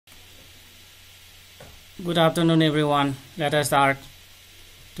Good afternoon everyone. Let us start.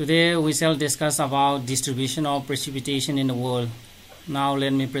 Today we shall discuss about distribution of precipitation in the world. Now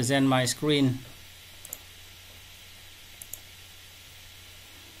let me present my screen.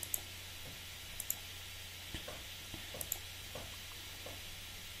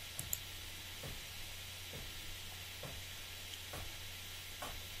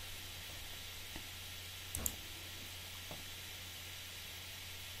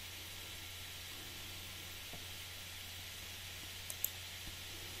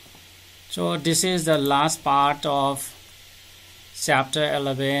 So this is the last part of Chapter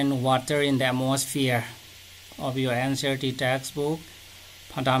 11, Water in the Atmosphere, of your NCERT textbook,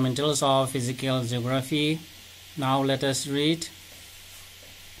 Fundamentals of Physical Geography. Now let us read.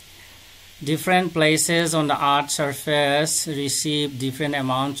 Different places on the Earth's surface receive different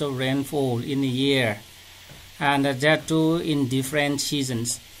amounts of rainfall in a year, and that too in different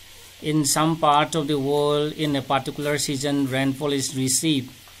seasons. In some parts of the world, in a particular season, rainfall is received.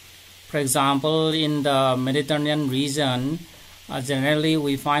 For example, in the Mediterranean region, generally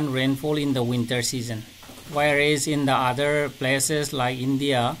we find rainfall in the winter season, whereas in the other places like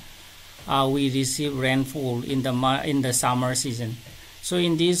India, we receive rainfall in the summer season. So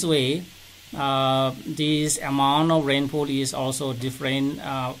in this way, this amount of rainfall is also different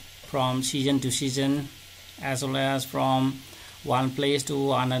from season to season, as well as from one place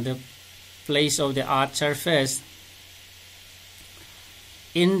to another place of the Earth's surface.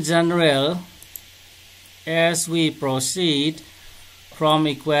 In general, as we proceed from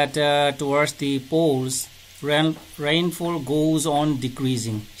equator towards the poles, rainfall goes on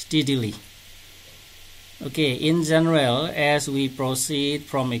decreasing steadily. Okay, in general, as we proceed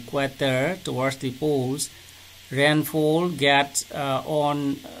from equator towards the poles, rainfall goes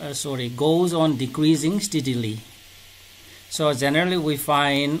on decreasing steadily. So generally we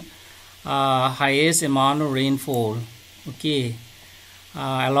find highest amount of rainfall. Okay.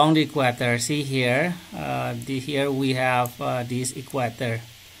 Along the equator. See here, here we have this equator,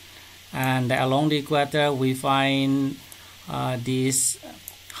 and along the equator we find this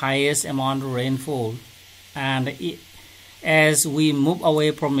highest amount of rainfall, and as we move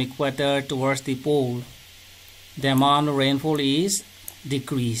away from equator towards the pole, the amount of rainfall is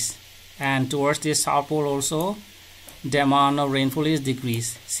decreased, and towards the south pole also the amount of rainfall is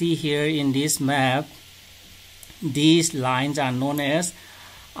decreased. See here in this map, these lines are known as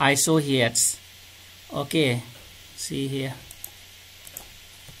isohedges. Okay, see here.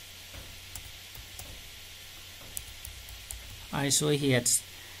 Isohedges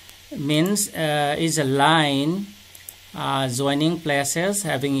means is a line joining places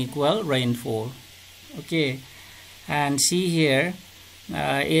having equal rainfall. Okay, and see here,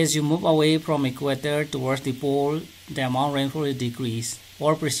 as you move away from equator towards the pole, the amount of rainfall is decreased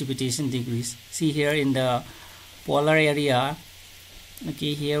or precipitation decrease. See here in the polar area,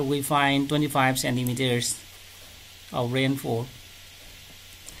 okay, here we find 25 centimeters of rainfall,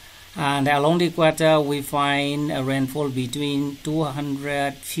 and along the equator we find a rainfall between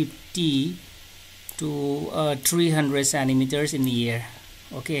 250 to 300 centimeters in a year.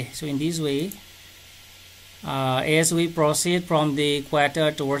 Okay, so in this way, as we proceed from the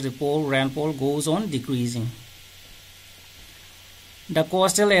equator towards the pole, rainfall goes on decreasing. The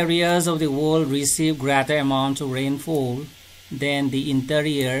coastal areas of the world receive greater amounts of rainfall than the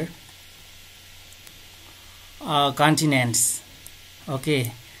interior continents.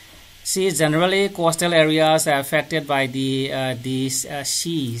 Okay, see, generally coastal areas are affected by these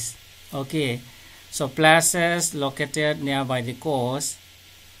seas. Okay, so places located nearby the coast,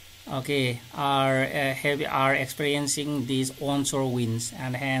 okay, are experiencing these onshore winds,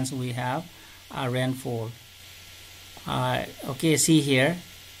 and hence we have rainfall. Okay, see here,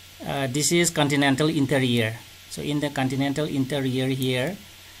 this is continental interior. So in the continental interior here,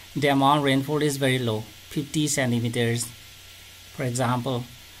 the amount of rainfall is very low, 50 centimeters, for example.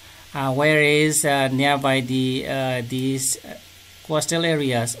 Whereas nearby these coastal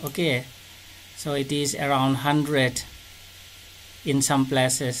areas, okay, so it is around 100 in some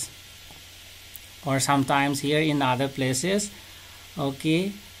places, or sometimes here in other places,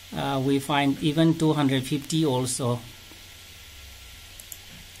 okay, we find even 250 also.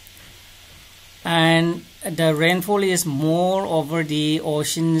 And the rainfall is more over the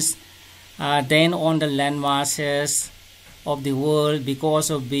oceans than on the land masses of the world, because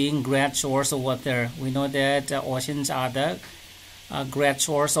of being great source of water. We know that oceans are the great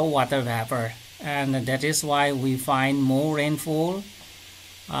source of water vapor, and that is why we find more rainfall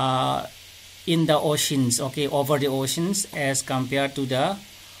in the oceans, okay, over the oceans, as compared to the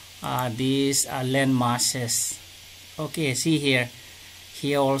these land masses. Okay, see here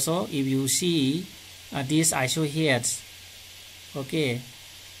also, if you see these isoheads. Okay,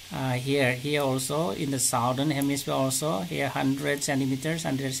 here also in the southern hemisphere also, here 100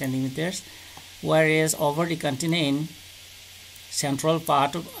 centimeters, whereas over the continent, central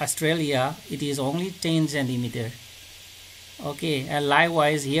part of Australia, it is only 10 centimeters. Okay, and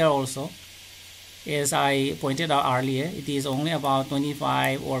likewise here also, as I pointed out earlier, it is only about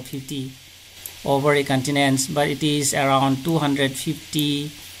 25 or 50 over the continents, but it is around 250,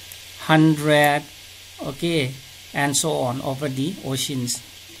 100, okay, and so on over the oceans,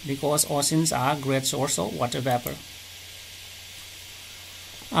 because oceans are great source of water vapor.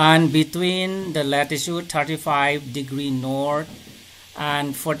 And between the latitude 35 degree north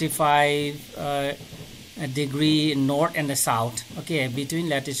and 45 degree north and the south, okay, between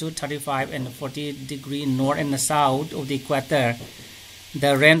latitude 35 and 40 degree north and the south of the equator,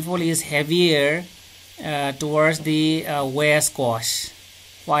 the rainfall is heavier towards the west coast.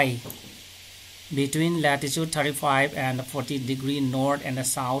 Why? Between latitude 35 and 40 degree north and the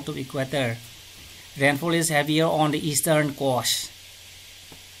south of equator, rainfall is heavier on the eastern coast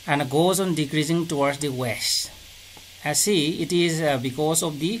and goes on decreasing towards the west. As see, it is because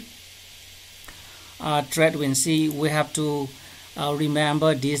of the trade wind. See, we have to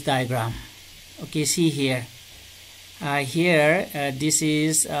remember this diagram. Okay, see here. This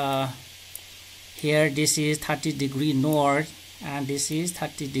is 30 degree north and this is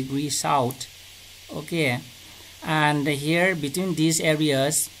 30 degree south. Okay, and here between these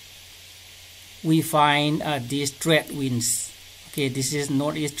areas we find these trade winds. Okay, this is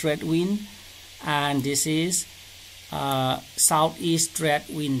northeast trade wind and this is southeast trade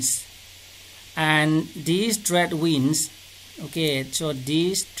winds. And these trade winds, okay, so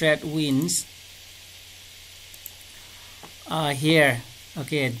these trade winds here,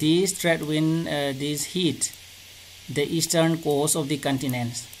 okay, these trade wind, these hit the eastern coast of the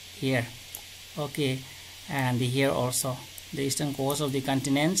continents here, okay, and here also the eastern coast of the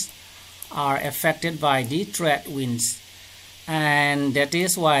continents are affected by the trade winds, and that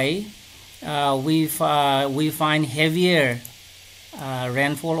is why we find heavier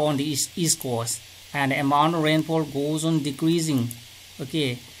rainfall on the east coast, and the amount of rainfall goes on decreasing.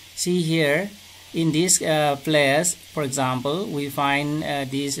 Okay, see here in this place, for example, we find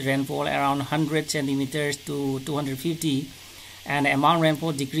this rainfall around 100 centimeters to 250, and the amount of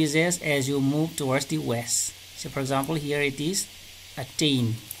rainfall decreases as you move towards the west. So for example, here it is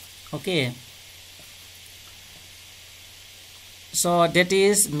 10. Okay, so that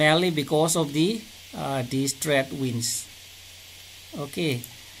is mainly because of the these trade winds. Okay,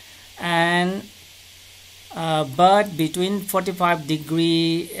 and but between 45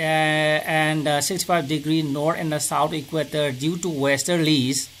 degree and 65 degree north and the south equator, due to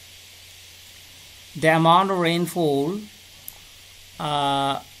westerlies, the amount of rainfall,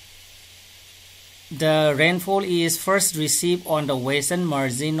 the rainfall is first received on the western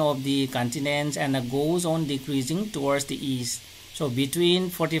margin of the continents and goes on decreasing towards the east. So between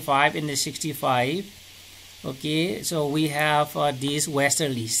 45 and the 65, okay, so we have these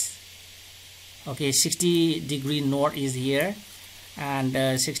westerlies. Okay, 60 degree north is here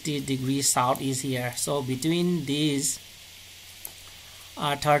and 60 degree south is here. So between these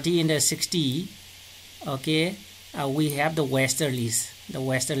 30 and the 60, okay, we have the westerlies, the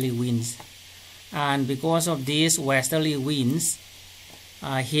westerly winds. And because of these westerly winds,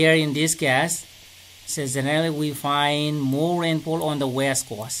 here in this case, so generally we find more rainfall on the west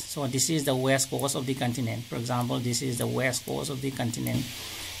coast. So this is the west coast of the continent. For example, this is the west coast of the continent.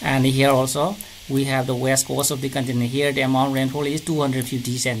 And here also we have the west coast of the continent. Here the amount of rainfall is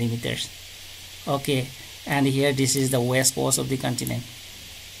 250 centimeters. Okay, and here this is the west coast of the continent.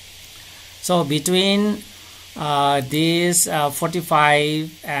 So between this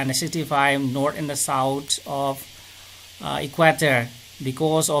 45 and 65 north and the south of equator,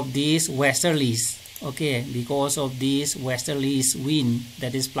 because of these westerlies, okay, because of this westerlies wind,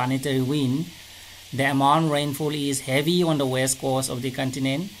 that is planetary wind, the amount of rainfall is heavy on the west coast of the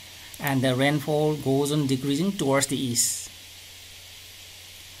continent and the rainfall goes on decreasing towards the east.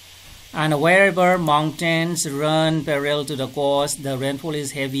 And wherever mountains run parallel to the coast, the rainfall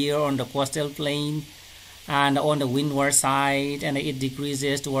is heavier on the coastal plain and on the windward side, and it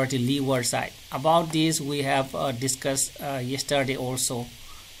decreases toward the leeward side. About this we have discussed yesterday also.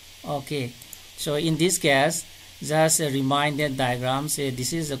 Okay, so in this case, just a reminder diagram. Say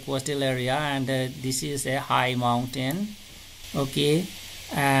this is a coastal area and this is a high mountain. Okay,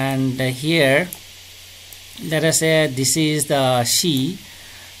 and here let us say this is the sea,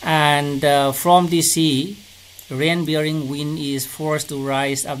 and from the sea rain bearing wind is forced to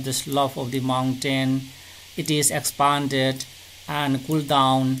rise up the slope of the mountain. It is expanded and cool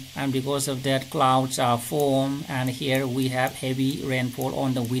down, and because of that clouds are formed, and here we have heavy rainfall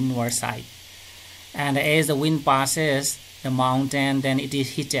on the windward side. And as the wind passes the mountain, then it is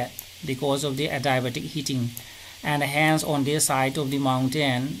heated because of the adiabatic heating, and hence on this side of the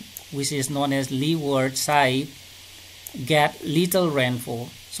mountain, which is known as leeward side, get little rainfall.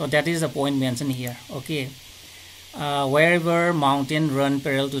 So that is the point mentioned here. Okay, wherever mountain run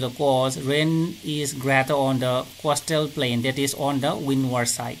parallel to the coast, rain is greater on the coastal plain, that is on the windward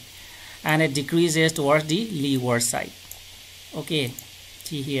side, and it decreases towards the leeward side. Okay,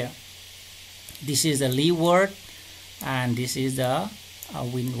 see here, this is the leeward and this is the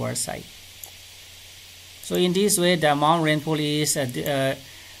windward side. So in this way, the amount rainfall is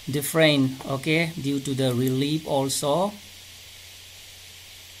different, okay, due to the relief also.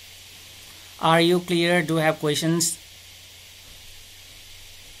 Are you clear? Do you have questions?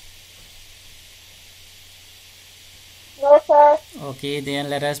 No, sir. Okay, then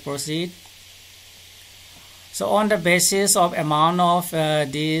let us proceed. So on the basis of amount of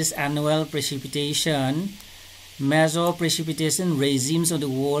this annual precipitation, major precipitation regimes of the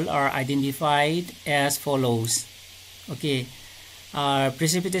world are identified as follows. Okay,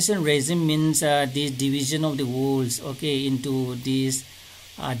 precipitation regime means this division of the worlds, okay, into these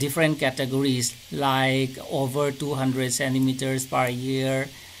different categories, like over 200 centimeters per year,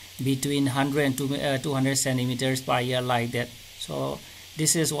 between 100 and 200 centimeters per year, like that. So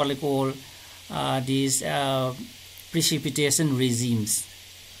this is what we call these precipitation regimes.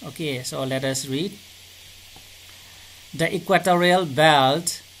 Okay, so let us read. The equatorial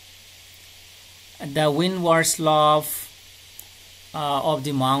belt, the windward slope of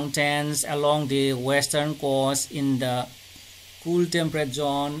the mountains along the western coast in the cool temperate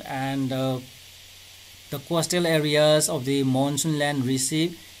zone, and the coastal areas of the monsoon land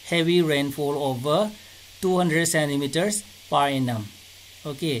receive heavy rainfall over 200 centimeters per annum.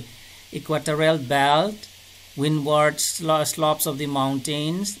 Okay, equatorial belt, windward slopes of the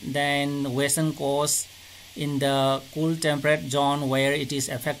mountains, then western coast in the cool temperate zone where it is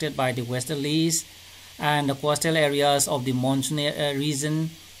affected by the westerlies, and the coastal areas of the monsoon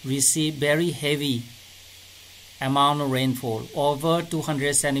region receive very heavy amount of rainfall over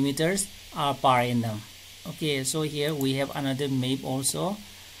 200 centimeters per annum. Okay, so here we have another map also,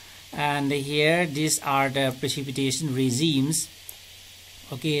 and here these are the precipitation regimes.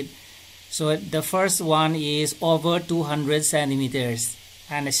 Okay, so the first one is over 200 centimeters,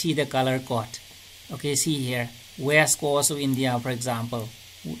 and see the color code. Okay, see here, west coast of India, for example,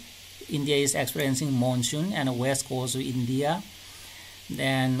 India is experiencing monsoon, and west coast of India,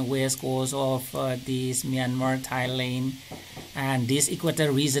 then west coast of this Myanmar, Thailand, and this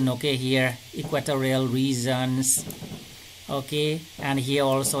equator region. Okay, here equatorial regions. Okay, and here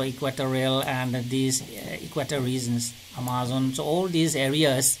also equatorial, and these equator regions, Amazon. So all these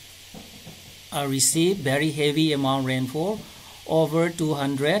areas receive very heavy amount of rainfall over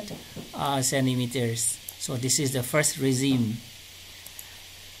 200 centimeters. So this is the first regime.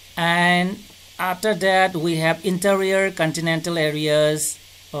 And after that, we have interior continental areas,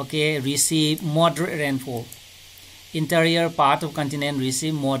 okay, receive moderate rainfall. Interior part of continent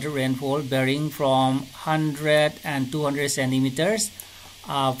receive moderate rainfall varying from 100 and 200 centimeters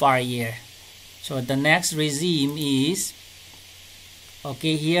per year. So the next regime is,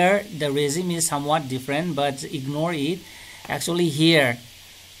 okay, here the regime is somewhat different, but ignore it. Actually here,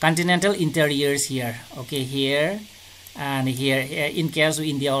 continental interiors here, okay, here and here, in case of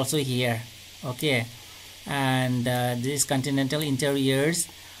India also here. Okay, and these continental interiors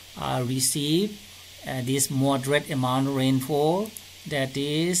receive this moderate amount of rainfall, that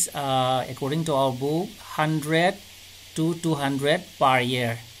is according to our book 100 to 200 per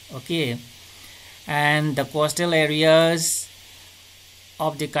year. Okay, and the coastal areas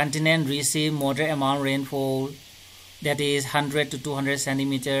of the continent receive moderate amount of rainfall, that is 100 to 200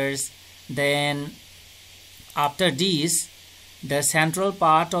 centimeters. Then after this, the central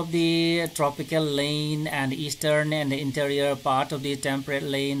part of the tropical lane and eastern and the interior part of the temperate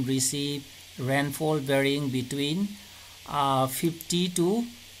lane receive rainfall varying between 50 to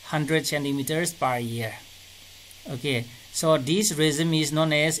 100 centimeters per year. Okay, so this regime is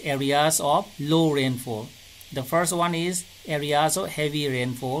known as areas of low rainfall. The first one is areas of heavy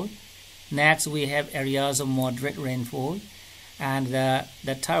rainfall. Next we have areas of moderate rainfall, and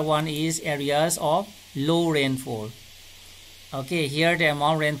the third one is areas of low rainfall. Okay, here the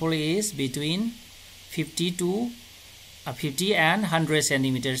amount of rainfall is between 50 and 100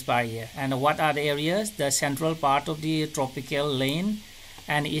 centimeters per year. And what are the areas? The central part of the tropical lane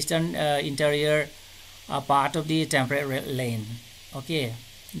and eastern interior part of the temperate lane. Okay,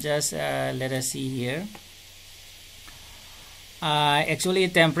 just let us see here. actually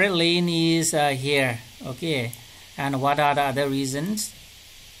temperate lane is here. Okay, and what are the other reasons?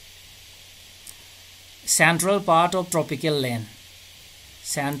 Central part of tropical lane,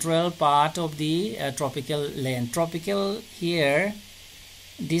 central part of the tropical lane. Tropical here,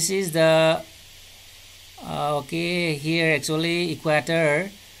 this is the okay, here actually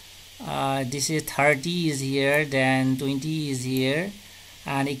equator. This is 30 is here, then 20 is here,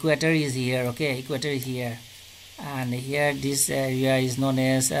 and equator is here. Okay, equator is here, and here this area is known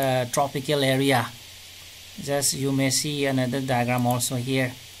as tropical area. Just you may see another diagram also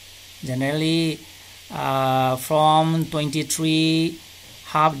here. Generally from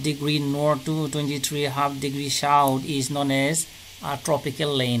 23.5 degree north to 23.5 degree south is known as a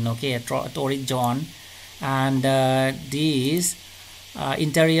tropical lane. Okay, torrid zone, and this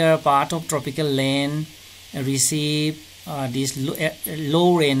interior part of tropical lane receive this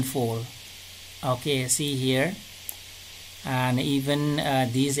low rainfall. Okay, see here, and even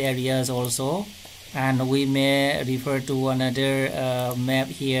these areas also, and we may refer to another map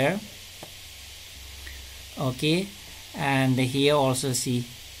here. Okay, and here also see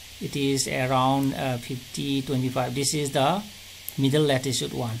it is around 50-25. This is the middle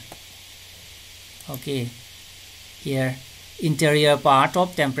latitude one. Okay, here interior part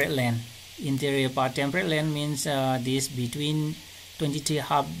of temperate lane. Interior part temperate lane means this between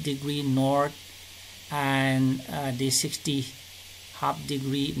 23.5 degree north and the 60.5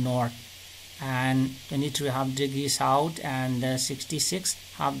 degree north, and 23.5 degree south and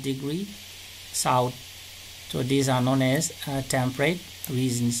 66.5 degree south. So these are known as temperate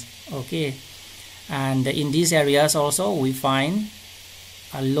regions. Okay, and in these areas also we find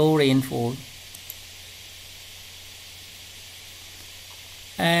a low rainfall.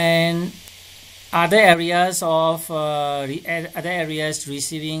 And other areas of other areas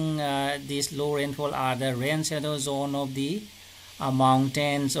receiving this low rainfall are the rain shadow zone of the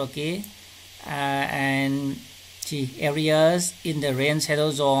mountains. Okay, and see, areas in the rain shadow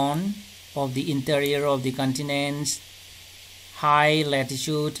zone of the interior of the continents, high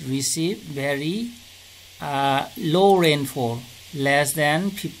latitude, receive very low rainfall, less than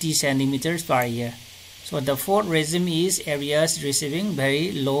 50 centimeters per year. So the fourth regime is areas receiving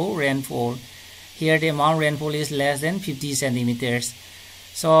very low rainfall. Here the amount rainfall is less than 50 centimeters.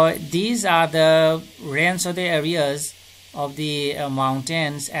 So these are the range of the areas of the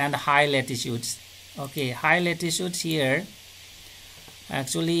mountains and high latitudes. Okay, high latitudes here,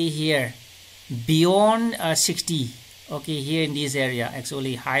 actually here beyond 60. Okay, here in this area,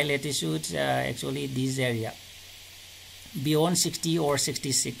 actually high latitudes, actually this area beyond 60 or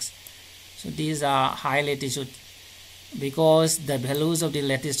 66. So these are high latitude because the values of the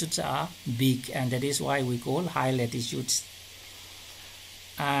latitudes are big, and that is why we call high latitudes.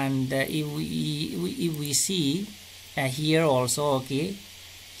 And if we see here also, okay,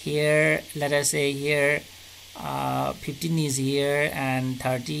 here let us say here 15 is here, and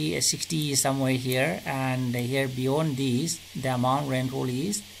 30, 60 is somewhere here, and here beyond this the amount rainfall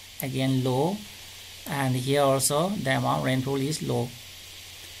is again low, and here also the amount rainfall is low.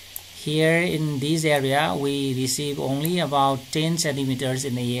 Here in this area we receive only about 10 centimeters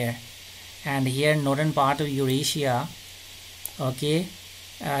in a year, and here northern part of Eurasia, okay,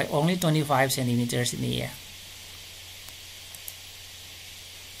 only 25 centimeters in a year.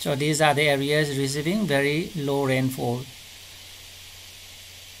 So these are the areas receiving very low rainfall.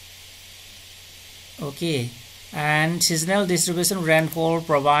 Okay, and seasonal distribution of rainfall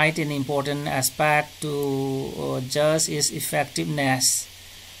provide an important aspect to judge its effectiveness.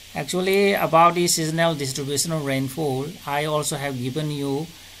 Actually, about the seasonal distribution of rainfall, I also have given you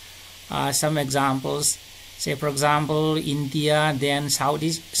some examples. Say for example, India, then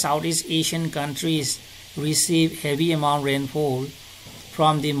Southeast Asian countries receive heavy amount rainfall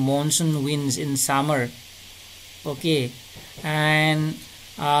from the monsoon winds in summer. Okay, and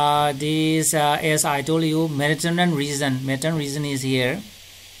this as I told you, Mediterranean region is here.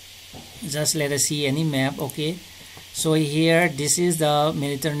 Just let us see any map. Okay, so here this is the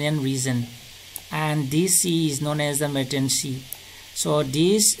Mediterranean region, and this sea is known as the Mediterranean Sea. So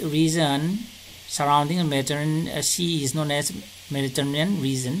this region surrounding the Mediterranean Sea is known as Mediterranean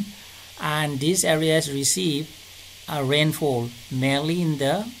region, and these areas receive rainfall mainly in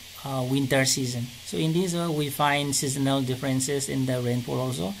the winter season. So in this we find seasonal differences in the rainfall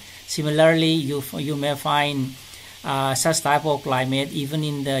also. Similarly, you may find such type of climate even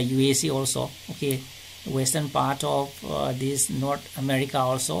in the USA also. Okay, western part of this North America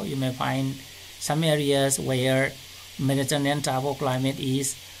also, you may find some areas where Mediterranean type of climate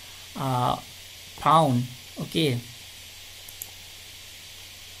is found. Okay,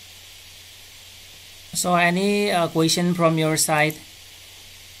 So any question from your side?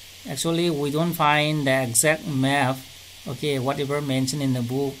 Actually we don't find the exact map, okay, whatever mentioned in the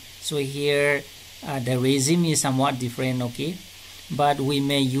book. So here the regime is somewhat different, okay, but we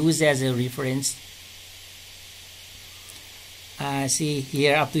may use as a reference. See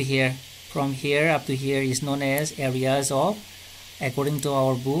here up to here, from here up to here is known as areas of, according to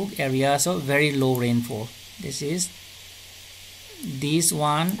our book, areas of very low rainfall. This is this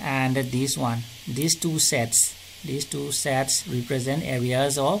one and this one. These two sets represent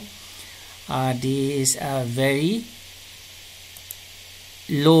areas of these very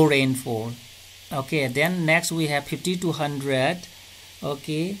low rainfall. Okay, then next we have 50 to 100.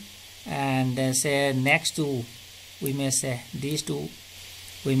 Okay, and then say next to, we may say these two,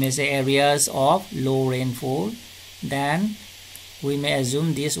 we may say areas of low rainfall. Then we may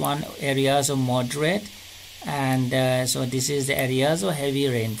assume this one areas of moderate, and so this is the areas of heavy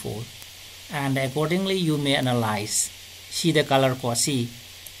rainfall, and accordingly you may analyze. See the color code, see.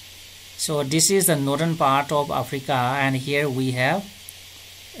 So this is the northern part of Africa, and here we have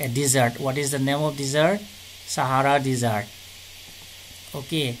a desert. What is the name of desert? Sahara Desert.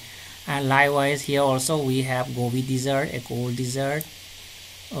 Okay, and likewise here also we have Gobi Desert, a cold desert.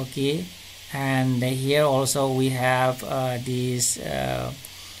 Okay, and here also we have this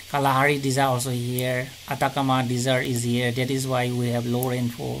Kalahari Desert also here. Atacama Desert is here. That is why we have low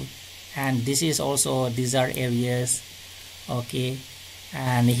rainfall. And this is also desert areas. Okay,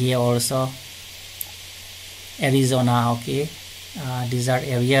 and here also Arizona. Okay, desert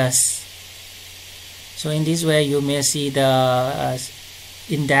areas. So in this way you may see the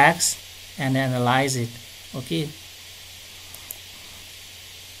index and analyze it. Okay.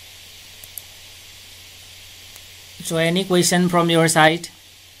 So any question from your side?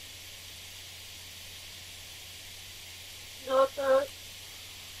 No, sir.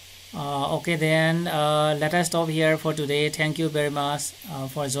 Okay, then let us stop here for today. Thank you very much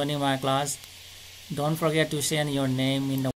for joining my class. Don't forget to send your name in the